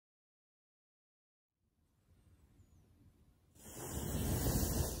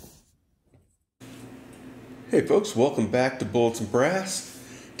Hey folks, welcome back to Bullets and Brass.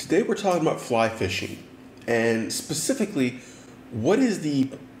 Today we're talking about fly fishing, and specifically, what is the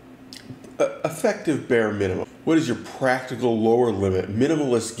effective bare minimum? What is your practical lower limit,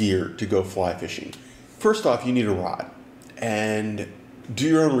 minimalist gear to go fly fishing? First off, you need a rod, and do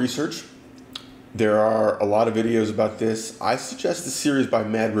your own research. There are a lot of videos about this. I suggest the series by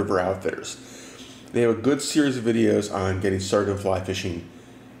Mad River Outfitters. They have a good series of videos on getting started in fly fishing.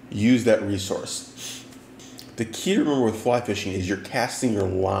 Use that resource. The key to remember with fly fishing is you're casting your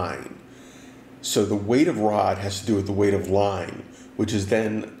line. So the weight of rod has to do with the weight of line, which is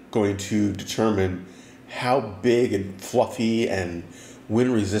then going to determine how big and fluffy and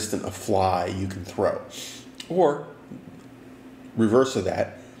wind resistant a fly you can throw. Or, reverse of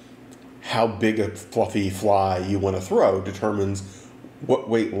that, how big a fluffy fly you want to throw determines what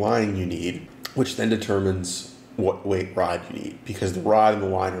weight line you need, which then determines what weight rod you need, because the rod and the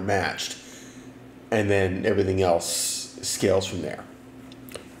line are matched. And then everything else scales from there.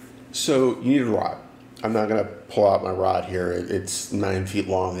 So you need a rod. I'm not going to pull out my rod here. It's 9 feet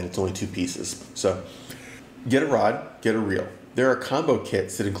long and it's only 2 pieces. So get a rod, get a reel. There are combo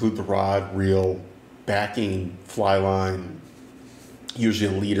kits that include the rod, reel, backing, fly line,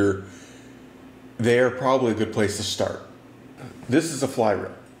 usually a leader. They're probably a good place to start. This is a fly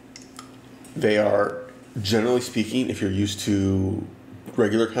reel. They are, generally speaking, if you're used to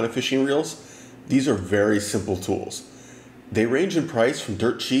regular kind of fishing reels, these are very simple tools. They range in price from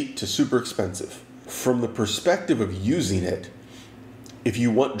dirt cheap to super expensive. From the perspective of using it, if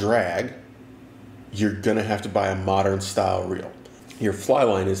you want drag, you're gonna have to buy a modern style reel. Your fly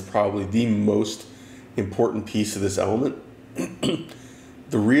line is probably the most important piece of this element. The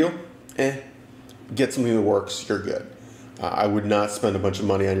reel, get something that works, you're good. I would not spend a bunch of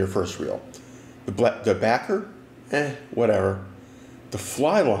money on your first reel. The backer, whatever. The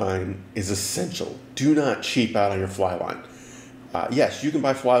fly line is essential. Do not cheap out on your fly line. Yes, you can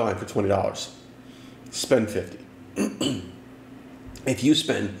buy fly line for $20. Spend $50. If you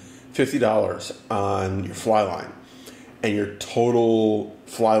spend $50 on your fly line and your total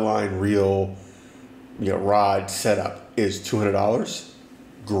fly line reel, rod setup is $200,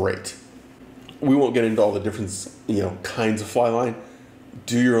 great. We won't get into all the different, kinds of fly line.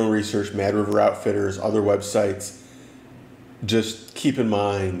 Do your own research. Mad River Outfitters, other websites. Just keep in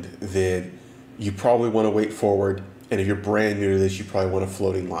mind that you probably want to weight forward, and if you're brand new to this, you probably want a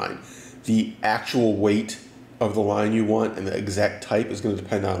floating line. The actual weight of the line you want and the exact type is going to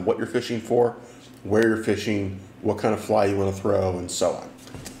depend on what you're fishing for, where you're fishing, what kind of fly you want to throw, and so on.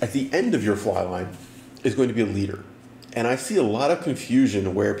 At the end of your fly line is going to be a leader. And I see a lot of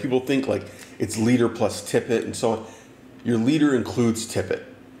confusion where people think like it's leader plus tippet and so on. Your leader includes tippet.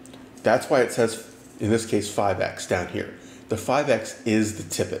 That's why it says, in this case, 5X down here. The 5X is the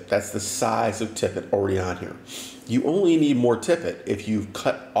tippet. That's the size of tippet already on here. You only need more tippet if you've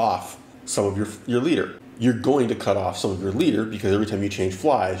cut off some of your leader. You're going to cut off some of your leader because every time you change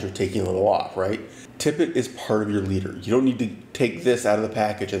flies, you're taking a little off, right? Tippet is part of your leader. You don't need to take this out of the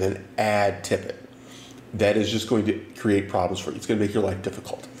package and then add tippet. That is just going to create problems for you. It's going to make your life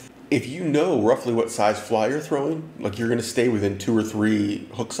difficult. If you know roughly what size fly you're throwing, like you're going to stay within 2 or 3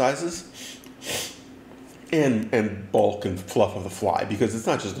 hook sizes, and bulk and fluff of the fly, because it's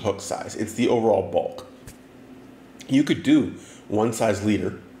not just the hook size, it's the overall bulk. You could do 1 size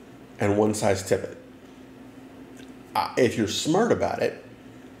leader and 1 size tippet. If you're smart about it,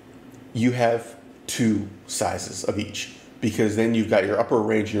 you have 2 sizes of each, because then you've got your upper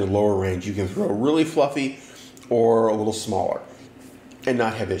range and your lower range. You can throw really fluffy or a little smaller and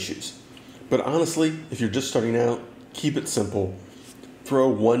not have issues. But honestly, if you're just starting out, keep it simple. Throw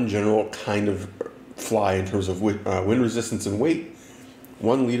 1 general kind of fly in terms of wind resistance and weight,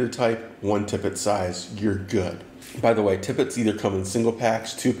 1 leader type, 1 tippet size, you're good. By the way, tippets either come in single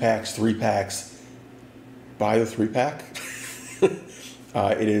packs, 2 packs, 3 packs. Buy the 3-pack.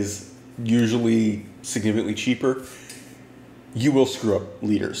 It is usually significantly cheaper. You will screw up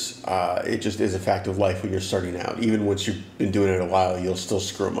leaders. It just is a fact of life when you're starting out. Even once you've been doing it a while, you'll still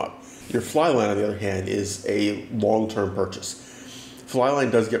screw them up. Your fly line, on the other hand, is a long-term purchase. Fly line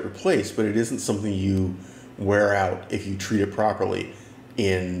does get replaced, but it isn't something you wear out if you treat it properly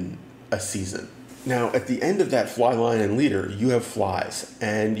in a season. Now, at the end of that fly line and leader, you have flies,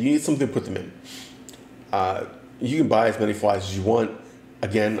 and you need something to put them in. You can buy as many flies as you want.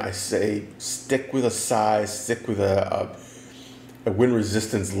 Again, I say stick with a size, stick with a wind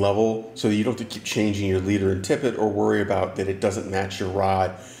resistance level so that you don't have to keep changing your leader and tippet or worry about that it doesn't match your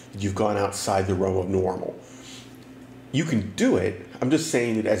rod, that you've gone outside the realm of normal. You can do it. I'm just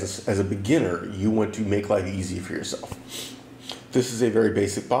saying that as a beginner, you want to make life easy for yourself. This is a very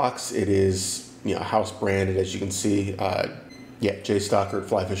basic box. It is house branded, as you can see. Yeah, J Stockard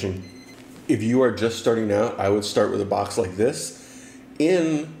Fly Fishing. If you are just starting out, I would start with a box like this.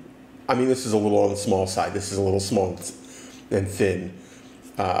 This is a little on the small side. This is a little small and thin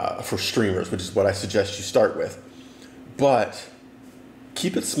for streamers, which is what I suggest you start with. But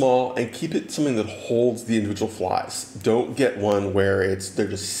keep it small and keep it something that holds the individual flies. Don't get one where they're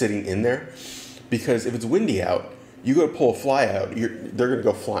just sitting in there, because if it's windy out, you go to pull a fly out, they're going to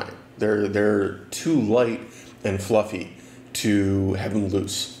go flying. They're too light and fluffy to have them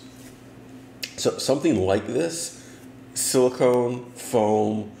loose. So something like this, silicone,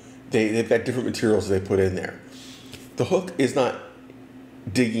 foam, they've got different materials they put in there. The hook is not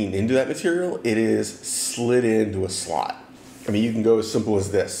digging into that material, it is slid into a slot. You can go as simple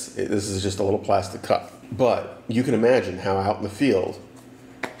as this. This is just a little plastic cup. But you can imagine how out in the field,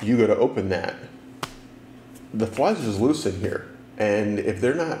 you go to open that, the flies are just loose in here. And if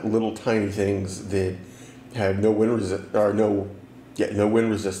they're not little tiny things that have no wind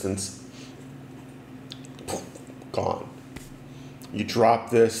resistance, gone. You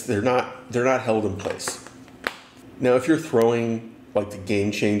drop this, they're not held in place. Now, if you're throwing like the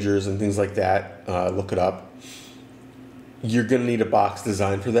Game Changers and things like that, look it up. You're gonna need a box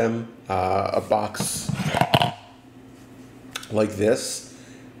designed for them. A box like this,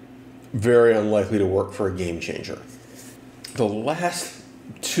 very unlikely to work for a Game Changer. The last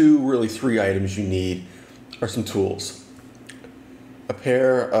two, really three items you need are some tools. A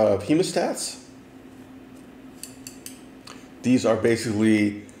pair of Hemostats. These are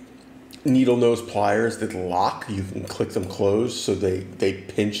basically needle nose pliers that lock. You can click them closed so they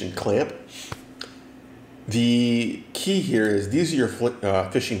pinch and clamp. The key here is these are your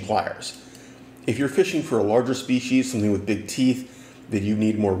fishing pliers. If you're fishing for a larger species, something with big teeth that you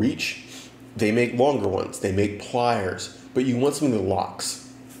need more reach, they make longer ones. They make pliers, but you want something that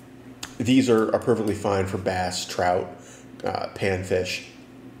locks. These are perfectly fine for bass, trout, panfish.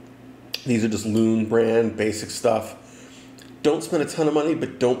 These are just Loon brand, basic stuff. Don't spend a ton of money,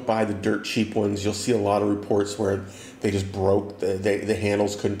 but don't buy the dirt cheap ones. You'll see a lot of reports where they just broke, the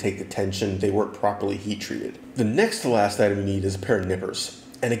handles couldn't take the tension, they weren't properly heat treated. The next to last item you need is a pair of nippers.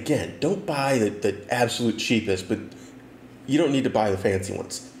 And again, don't buy the absolute cheapest, but you don't need to buy the fancy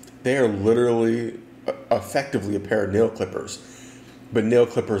ones. They are literally, effectively a pair of nail clippers, but nail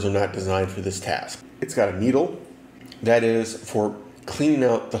clippers are not designed for this task. It's got a needle that is for cleaning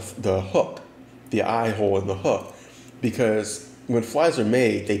out the hook, the eye hole in the hook. Because when flies are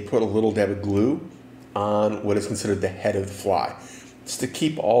made, they put a little dab of glue on what is considered the head of the fly. It's to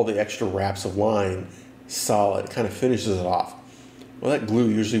keep all the extra wraps of line solid, kind of finishes it off. Well, that glue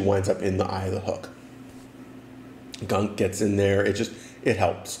usually winds up in the eye of the hook. Gunk gets in there, it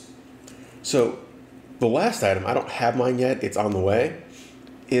helps. So the last item, I don't have mine yet, it's on the way,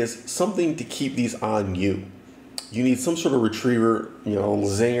 is something to keep these on you. You need some sort of retriever, a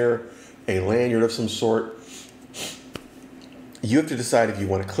zinger, a lanyard of some sort. You have to decide if you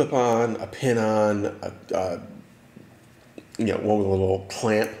want a clip on, a pin on, one with a little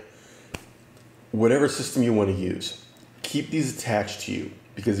clamp, whatever system you want to use. Keep these attached to you,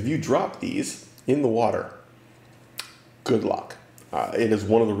 because if you drop these in the water, good luck. It is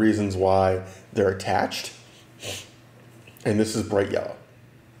one of the reasons why they're attached, and this is bright yellow.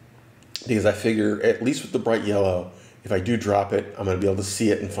 Because I figure, at least with the bright yellow, if I do drop it, I'm going to be able to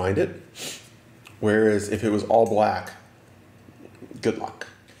see it and find it. Whereas if it was all black, good luck.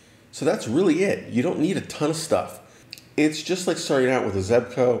 So that's really it. You don't need a ton of stuff. It's just like starting out with a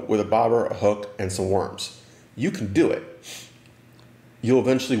Zebco, with a bobber, a hook, and some worms. You can do it. You'll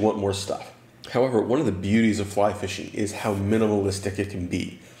eventually want more stuff. However, one of the beauties of fly fishing is how minimalistic it can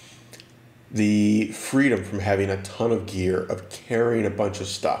be. The freedom from having a ton of gear, of carrying a bunch of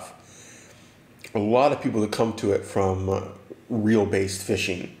stuff. A lot of people that come to it from reel-based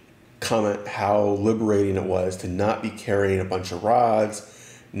fishing comment how liberating it was to not be carrying a bunch of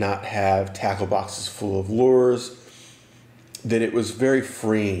rods, not have tackle boxes full of lures, that it was very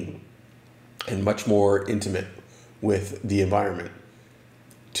freeing and much more intimate with the environment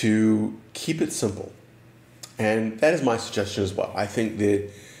to keep it simple. And that is my suggestion as well. I think that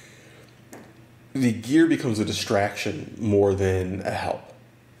the gear becomes a distraction more than a help.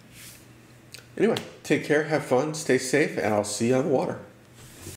 Anyway, take care, have fun, stay safe, and I'll see you on the water.